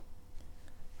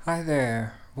Hi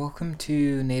there, welcome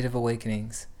to Native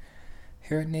Awakenings.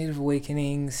 Here at Native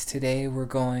Awakenings, today we're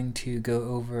going to go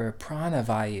over Prana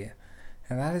Vayu,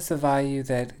 and that is the Vayu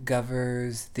that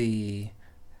governs the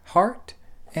heart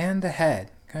and the head,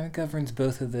 kind of governs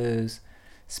both of those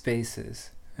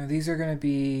spaces. Now these are going to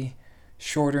be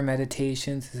shorter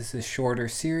meditations. This is a shorter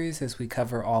series as we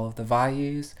cover all of the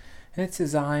Vayus, and it's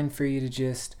designed for you to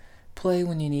just play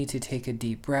when you need to take a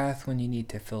deep breath, when you need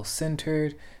to feel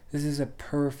centered. This is a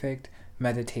perfect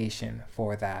meditation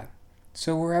for that.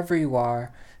 So wherever you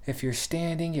are, if you're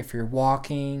standing, if you're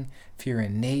walking, if you're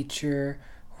in nature,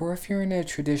 or if you're in a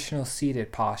traditional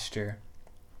seated posture,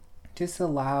 just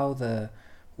allow the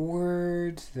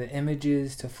words, the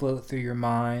images to float through your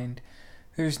mind.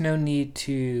 There's no need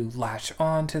to latch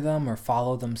on to them or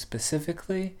follow them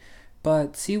specifically,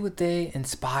 but see what they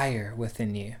inspire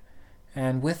within you.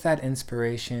 And with that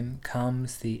inspiration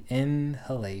comes the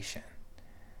inhalation.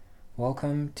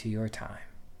 Welcome to your time.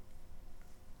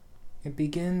 It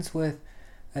begins with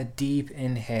a deep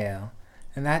inhale,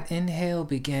 and that inhale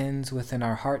begins within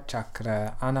our heart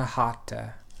chakra,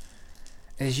 Anahata.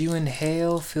 As you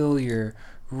inhale, feel your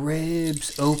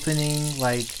ribs opening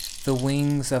like the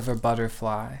wings of a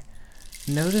butterfly.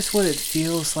 Notice what it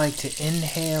feels like to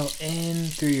inhale in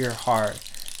through your heart,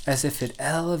 as if it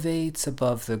elevates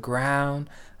above the ground,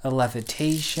 a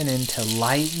levitation into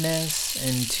lightness,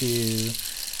 into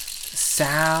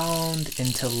sound,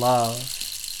 into love.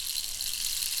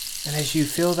 And as you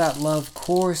feel that love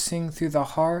coursing through the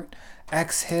heart,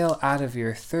 exhale out of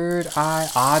your third eye,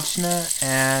 Ajna,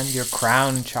 and your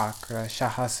crown chakra,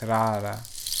 Sahasrara.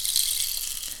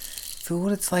 Feel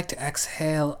what it's like to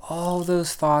exhale all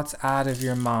those thoughts out of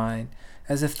your mind,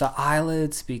 as if the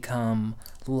eyelids become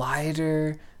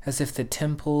lighter, as if the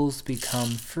temples become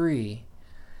free.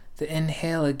 The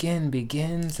inhale again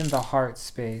begins in the heart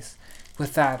space.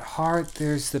 With that heart,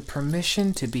 there's the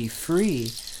permission to be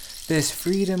free. There's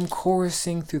freedom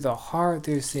coursing through the heart.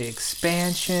 There's the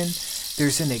expansion.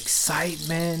 There's an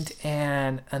excitement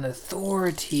and an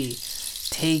authority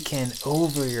taken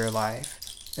over your life.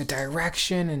 A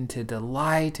direction into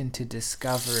delight, into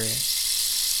discovery.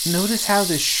 Notice how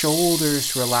the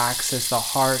shoulders relax as the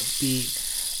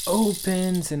heartbeat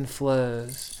opens and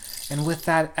flows. And with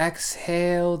that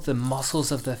exhale, the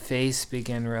muscles of the face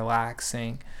begin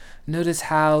relaxing. Notice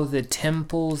how the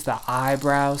temples, the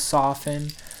eyebrows soften.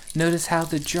 Notice how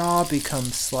the jaw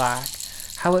becomes slack.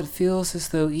 How it feels as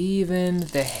though even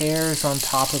the hairs on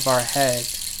top of our head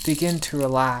begin to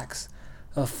relax.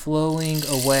 A flowing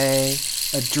away,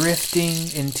 a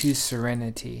drifting into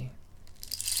serenity.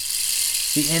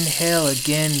 The inhale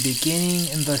again beginning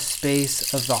in the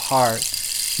space of the heart.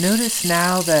 Notice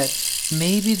now that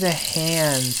maybe the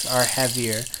hands are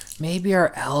heavier. Maybe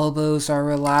our elbows are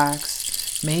relaxed.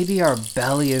 Maybe our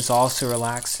belly is also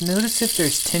relaxed. Notice if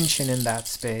there's tension in that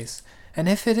space. And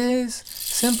if it is,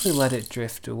 simply let it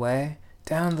drift away.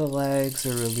 Down the legs,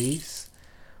 a release.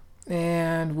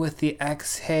 And with the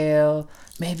exhale,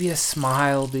 maybe a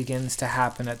smile begins to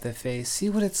happen at the face. See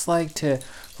what it's like to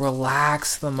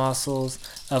relax the muscles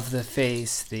of the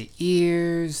face. The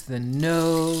ears, the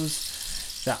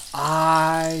nose, the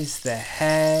eyes, the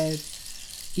head.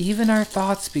 Even our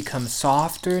thoughts become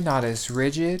softer, not as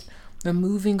rigid. A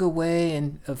moving away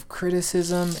of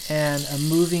criticism and a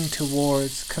moving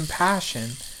towards compassion,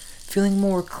 feeling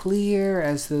more clear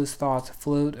as those thoughts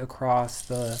float across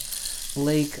the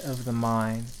lake of the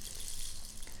mind.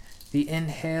 The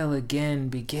inhale again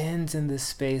begins in the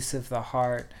space of the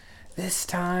heart. This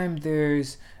time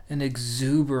there's an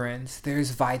exuberance,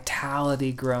 there's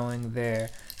vitality growing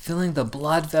there, feeling the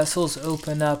blood vessels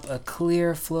open up, a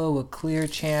clear flow, a clear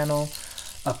channel,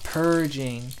 a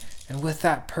purging. And with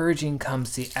that purging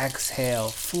comes the exhale,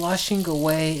 flushing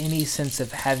away any sense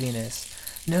of heaviness.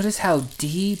 Notice how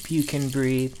deep you can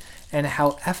breathe and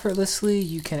how effortlessly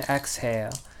you can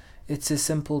exhale. It's a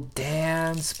simple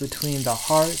dance between the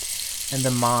heart and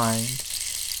the mind.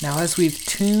 Now, as we've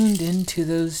tuned into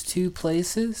those two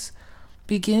places,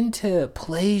 begin to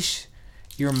place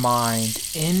your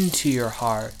mind into your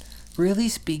heart. Really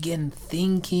begin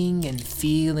thinking and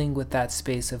feeling with that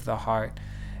space of the heart.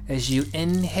 As you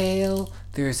inhale,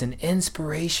 there's an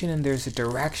inspiration and there's a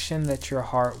direction that your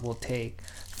heart will take.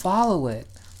 Follow it,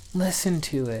 listen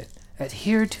to it,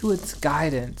 adhere to its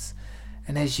guidance.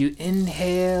 And as you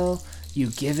inhale,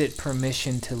 you give it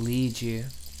permission to lead you.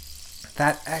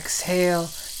 That exhale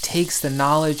takes the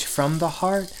knowledge from the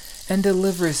heart and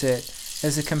delivers it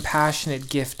as a compassionate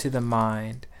gift to the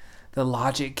mind. The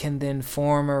logic can then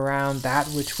form around that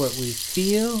what we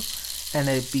feel, and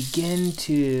it begin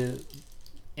to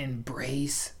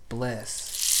embrace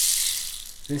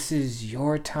bliss. This is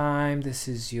your time. This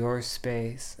is your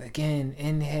space. Again,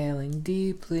 inhaling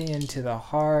deeply into the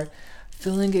heart,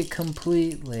 filling it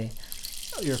completely.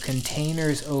 Your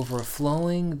containers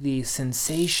overflowing, the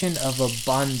sensation of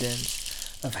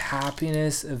abundance, of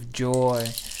happiness, of joy.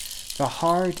 The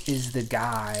heart is the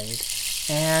guide.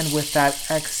 And with that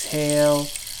exhale,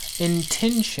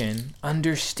 intention,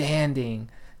 understanding,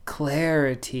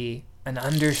 clarity, and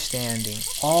understanding,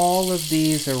 all of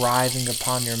these arriving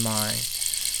upon your mind.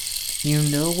 You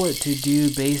know what to do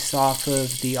based off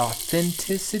of the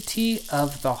authenticity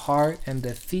of the heart and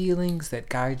the feelings that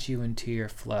guide you into your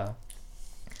flow.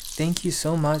 Thank you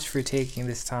so much for taking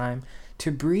this time to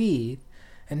breathe,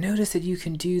 and notice that you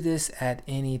can do this at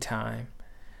any time.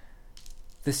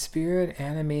 The spirit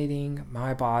animating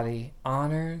my body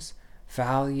honors,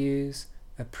 values,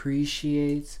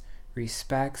 appreciates,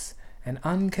 respects, and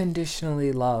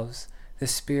unconditionally loves the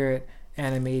spirit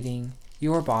animating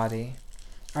your body.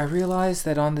 I realize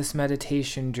that on this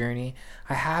meditation journey,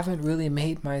 I haven't really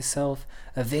made myself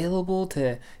available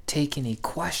to take any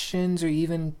questions or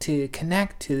even to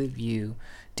connect to you,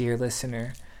 dear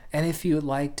listener. And if you would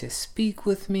like to speak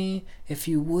with me, if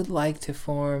you would like to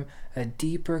form a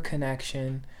deeper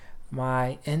connection,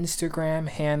 my Instagram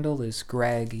handle is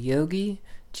Greg Yogi,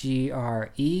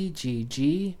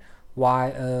 GreggYogi.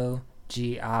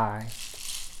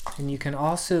 And you can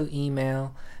also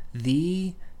email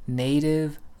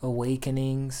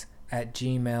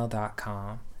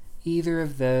thenativeawakenings@gmail.com. Either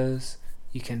of those,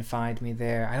 you can find me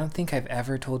there. I don't think I've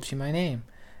ever told you my name.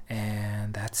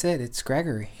 And that's it. It's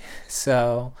Gregory.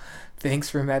 So thanks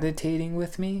for meditating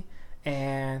with me.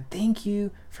 And thank you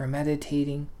for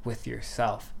meditating with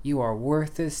yourself. You are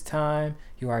worth this time.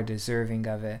 You are deserving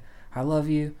of it. I love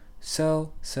you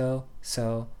so, so,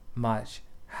 so much.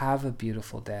 Have a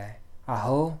beautiful day.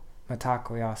 Aho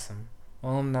Matakoyasam.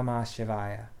 Om Namah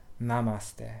Shivaya.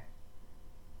 Namaste.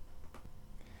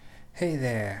 Hey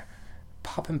there.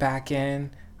 Popping back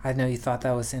in. I know you thought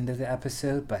that was the end of the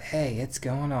episode, but hey, it's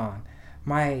going on.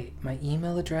 My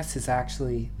email address is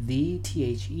actually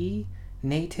native,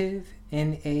 Native,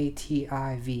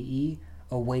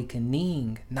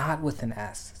 awakening, not with an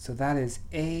S. So that is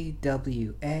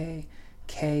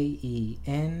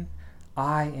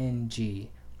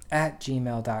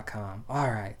awakening@gmail.com.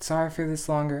 Alright, sorry for this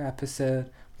longer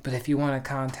episode, but if you want to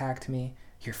contact me,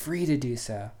 you're free to do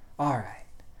so. Alright,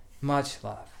 much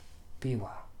love. Be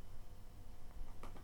well.